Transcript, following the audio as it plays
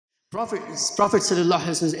Prophet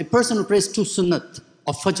says, a person who prays 2 sunnat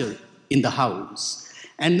of Fajr in the house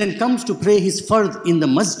and then comes to pray his fard in the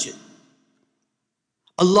masjid,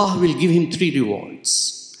 Allah will give him 3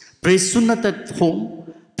 rewards. Prays sunnat at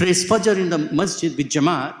home, prays Fajr in the masjid with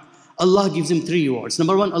Jamaat, Allah gives him 3 rewards.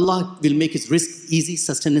 Number 1, Allah will make his rizk easy,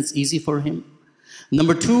 sustenance easy for him.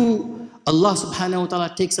 Number 2, Allah subhanahu wa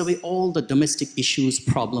ta'ala takes away all the domestic issues,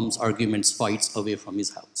 problems, arguments, fights away from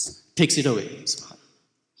his house. Takes it away.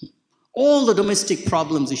 All the domestic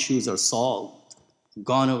problems, issues are solved,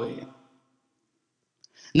 gone away.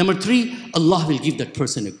 Number 3, Allah will give that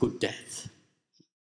person a good death.